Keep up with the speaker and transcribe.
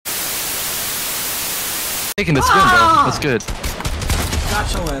Taking this win, bro. That's good.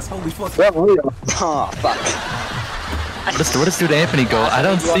 Got your ass. Holy fuck. Oh, fuck. Where does dude Anthony go? I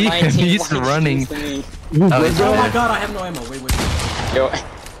don't see him. He's running. Oh my god, I have no ammo. Wait. Yo.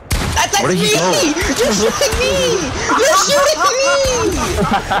 That's Where did he go? You're shooting me! You're shooting me!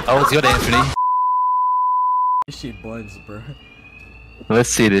 Oh, it's good, Anthony. This shit bugs, bro. Let's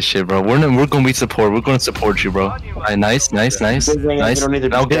see this shit, bro. We're gonna be support. We're gonna support you, bro. Alright, nice. Now get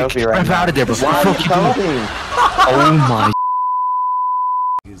out of there, bro. Oh my.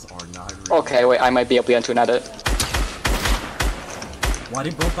 Okay, wait, I might be able to enter another. Why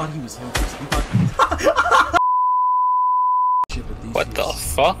they both thought he was him? What the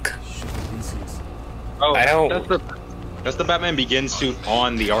fuck? Oh, I don't. That's the Batman Begins suit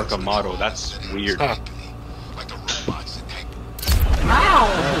on the Arkham model. That's weird. Huh. Ow!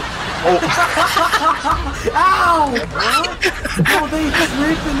 Oh. Ow! What? Oh, they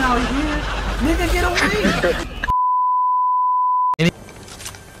tripping out here. Nigga, get away!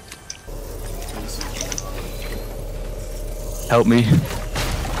 Help me.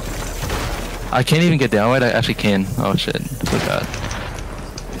 I can't even get down. Wait, I actually can. Oh shit. Oh god.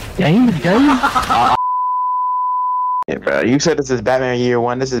 Game? Yeah, bro. You said this is Batman Year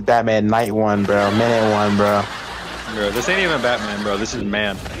 1. This is Batman Night 1, bro. Minute 1, bro. Bro, this ain't even Batman, bro. This is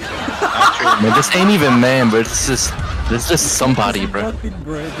man. Man, this ain't even man, but it's just somebody, bro.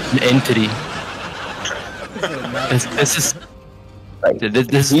 An entity. This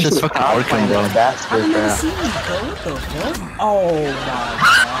is just fucking Arkham, bro. Oh my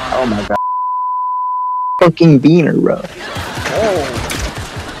god. Oh my god. Fucking beaner, bro. Oh.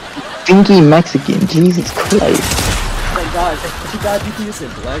 Stinky Mexican, Jesus Christ. Oh my god, you got DPS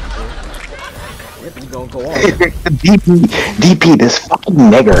in black, bro. Yep, we gonna go on. DP, this fucking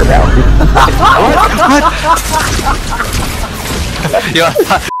nigger, bro.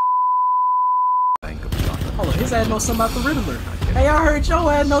 Hold on, his ass knows something about the Riddler. Hey, I heard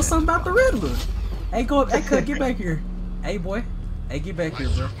your ass know something about the Riddler. Hey, cut, get back here. Hey, boy. Hey, get back here,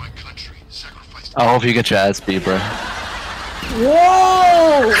 bro. I hope you get your ass beat, bro.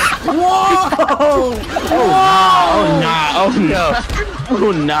 Whoa! Whoa!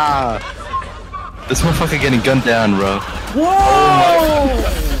 Oh nah. This motherfucker getting gunned down, bro. Whoa!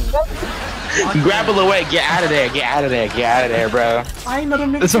 Grapple away. Get out of there. Get out of there, bro. I ain't know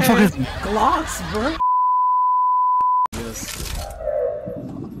them This niggas had motherfucker's Glocks,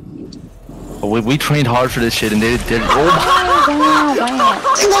 bro. We trained hard for this shit, and they did. Oh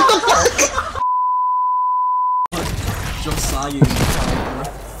What the fuck? Josiah,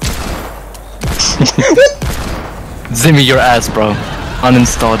 Zimmy your ass, bro.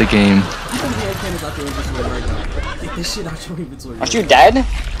 Uninstall the game. Get this shit out your inventory. Aren't you dead?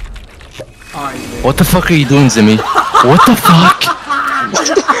 Alright, man. What the fuck are you doing, Zimmy? What the fuck?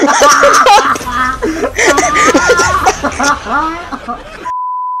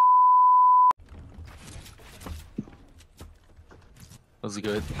 That was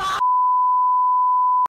good.